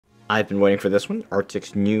I've been waiting for this one,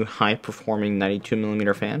 Arctic's new high-performing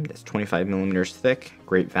 92mm fan. It's 25mm thick,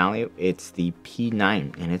 great value. It's the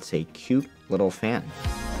P9, and it's a cute little fan.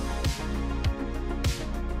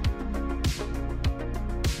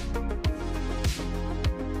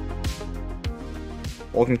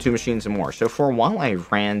 Welcome to Machines and More. So for a while I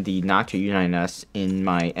ran the Noctua U9S in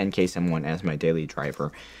my NCase M1 as my daily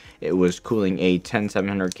driver. It was cooling a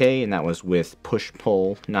 10700K, and that was with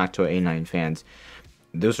push-pull Noctua A9 fans.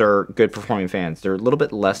 Those are good performing fans. They're a little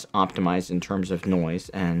bit less optimized in terms of noise,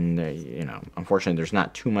 and unfortunately there's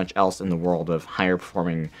not too much else in the world of higher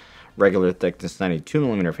performing regular thickness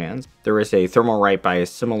 92mm fans. There is a Thermalright by a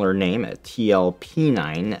similar name, a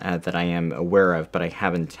TLP9, that I am aware of, but I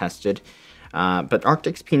haven't tested. But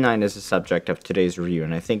Arctic's P9 is the subject of today's review,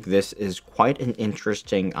 and I think this is quite an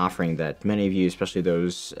interesting offering that many of you, especially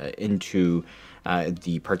those into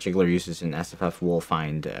the particular uses in SFF, will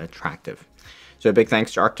find attractive. So a big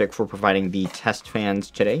thanks to Arctic for providing the test fans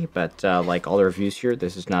today, but like all the reviews here,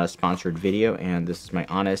 this is not a sponsored video, and this is my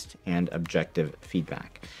honest and objective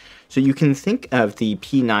feedback. So you can think of the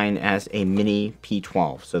P9 as a mini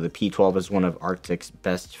P12. So the P12 is one of Arctic's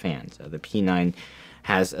best fans. The P9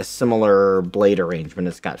 has a similar blade arrangement.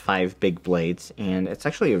 It's got 5 big blades, and it's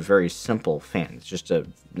actually a very simple fan. It's just a,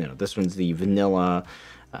 this one's the vanilla,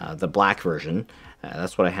 the black version.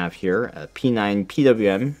 That's what I have here. P9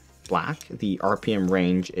 PWM black. The RPM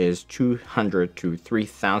range is 200 to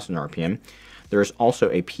 3000 RPM. There's also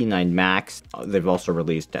a P9 Max they've also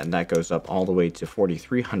released, and that goes up all the way to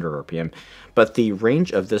 4300 RPM. But the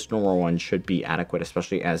range of this normal one should be adequate,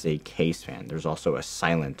 especially as a case fan. There's also a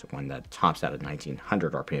silent one that tops out at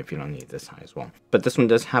 1900 RPM if you don't need this high as well. But this one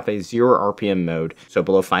does have a 0 RPM mode, so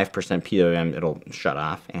below 5% PWM it'll shut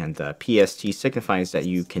off, and the PST signifies that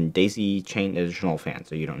you can daisy chain additional fans,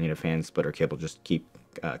 so you don't need a fan splitter cable, just keep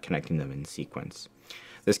connecting them in sequence.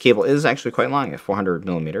 This cable is actually quite long at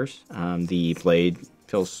 400mm. The blade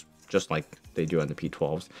feels just like they do on the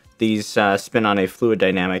P12s. These spin on a fluid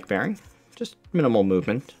dynamic bearing, just minimal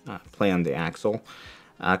movement, play on the axle.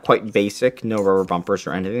 Quite basic, no rubber bumpers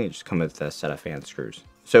or anything, they just come with a set of fan screws.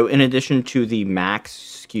 So in addition to the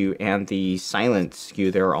Max SKU and the Silent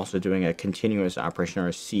SKU, they're also doing a continuous operation, or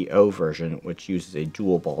a CO version, which uses a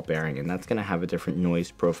dual ball bearing, and that's going to have a different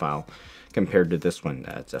noise profile compared to this one.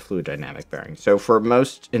 It's a fluid dynamic bearing. So for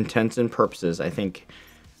most intents and purposes, I think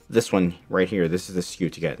this one right here, this is the SKU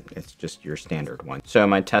to get. It's just your standard one. So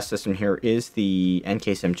my test system here is the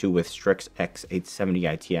NCase M2 with Strix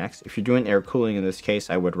X870 If you're doing air cooling in this case,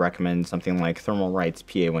 I would recommend something like Thermalright's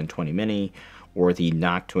PA120 Mini or the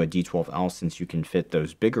Noctua D12L, since you can fit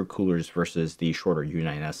those bigger coolers versus the shorter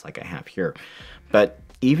U9S like I have here. But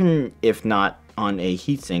even if not on a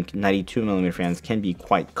heatsink, 92mm fans can be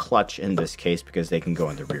quite clutch in this case because they can go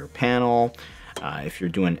in the rear panel. If you're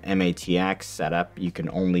doing mini-itx setup, you can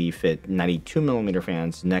only fit 92mm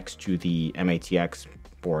fans next to the mini-itx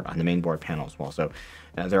board on the main board panel as well. So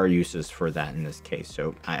there are uses for that in this case.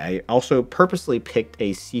 So I also purposely picked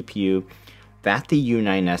a CPU that the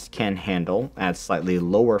U9S can handle at slightly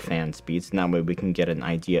lower fan speeds, and that way we can get an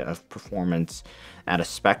idea of performance at a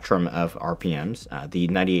spectrum of RPMs. The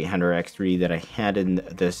 9800X3 that I had in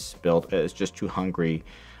this build is just too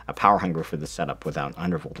power hungry for the setup without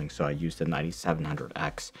undervolting, so I used the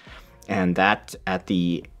 9700X, and that at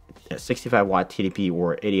the 65 watt TDP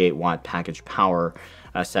or 88 watt package power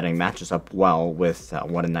setting matches up well with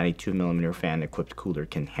what a 92mm fan equipped cooler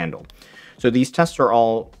can handle. So these tests are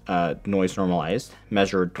all noise normalized,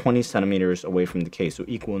 measured 20 centimeters away from the case, so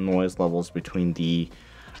equal noise levels between the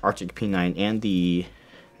Arctic P9 and the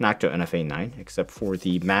Noctua NF-A9, except for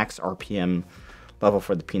the max RPM level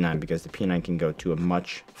for the P9, because the P9 can go to a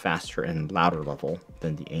much faster and louder level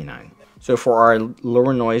than the A9. So for our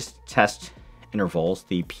lower noise test intervals,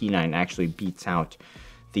 the P9 actually beats out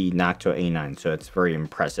the Noctua A9, so it's very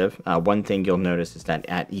impressive. One thing you'll notice is that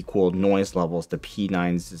at equal noise levels, the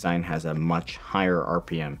P9's design has a much higher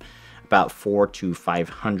RPM, about 400 to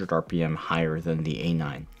 500 RPM higher than the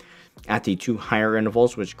A9. At the two higher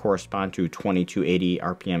intervals, which correspond to 2280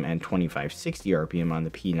 RPM and 2560 RPM on the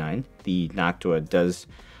P9, the Noctua does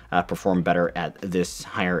perform better at this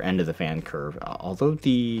higher end of the fan curve, although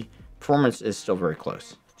the performance is still very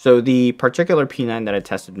close. So the particular P9 that I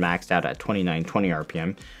tested maxed out at 2920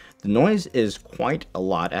 RPM. The noise is quite a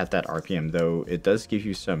lot at that RPM, though it does give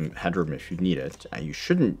you some headroom if you need it. You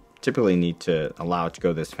shouldn't typically need to allow it to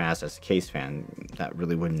go this fast as a case fan. That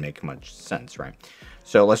really wouldn't make much sense, right?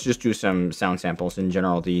 So let's just do some sound samples. In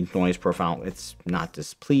general, the noise profile, it's not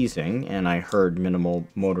displeasing, and I heard minimal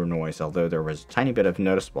motor noise, although there was a tiny bit of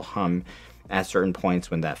noticeable hum at certain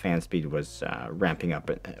points when that fan speed was ramping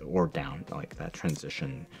up or down, like that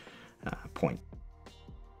transition point.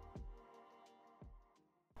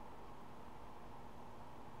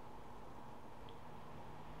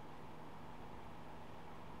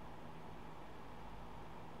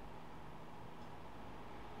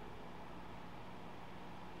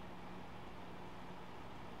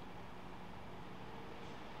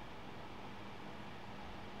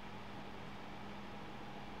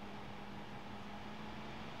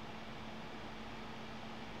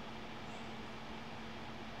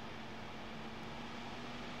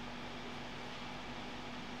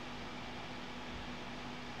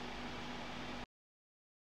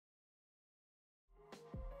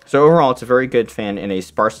 So overall, it's a very good fan in a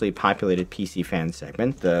sparsely populated PC fan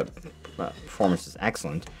segment. The performance is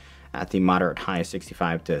excellent at the moderate high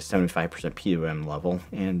 65 to 75% PWM level,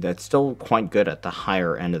 and that's still quite good at the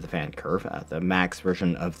higher end of the fan curve. The max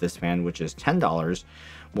version of this fan, which is $10,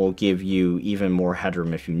 will give you even more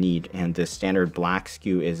headroom if you need, and the standard black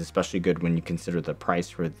SKU is especially good when you consider the price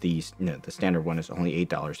for these. The standard one is only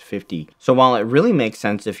 $8.50. So while it really makes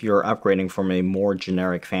sense if you're upgrading from a more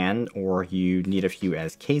generic fan or you need a few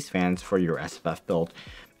as case fans for your SFF build,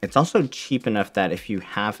 it's also cheap enough that if you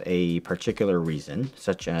have a particular reason,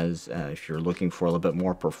 such as if you're looking for a little bit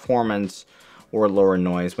more performance or lower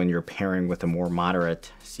noise when you're pairing with a more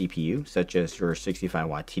moderate CPU, such as your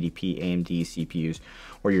 65-watt TDP AMD CPUs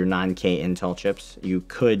or your non-K Intel chips, you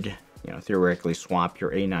could, theoretically swap your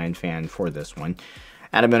A9 fan for this one.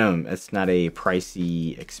 At a minimum, it's not a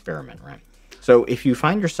pricey experiment, right? So if you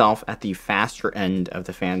find yourself at the faster end of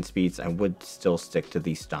the fan speeds, I would still stick to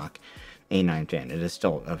the stock A9 fan. It is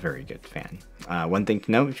still a very good fan. One thing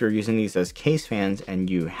to note, if you're using these as case fans and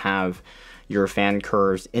you have your fan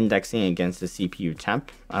curves indexing against the CPU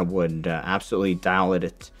temp, I would absolutely dial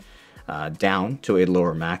it down to a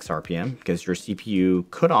lower max RPM, because your CPU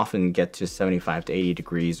could often get to 75 to 80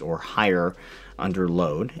 degrees or higher under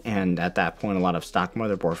load, and at that point a lot of stock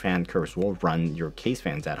motherboard fan curves will run your case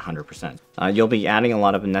fans at 100%. You'll be adding a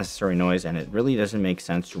lot of unnecessary noise, and it really doesn't make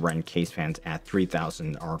sense to run case fans at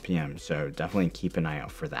 3000 RPM, so definitely keep an ig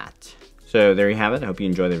out for that. So there you have it. I hope you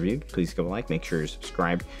enjoyed the review. Please give a like, make sure you're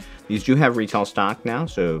subscribed. These do have retail stock now,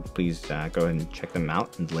 so please go ahead and check them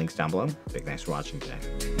out, and the link's down below. Big thanks for watching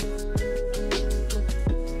today.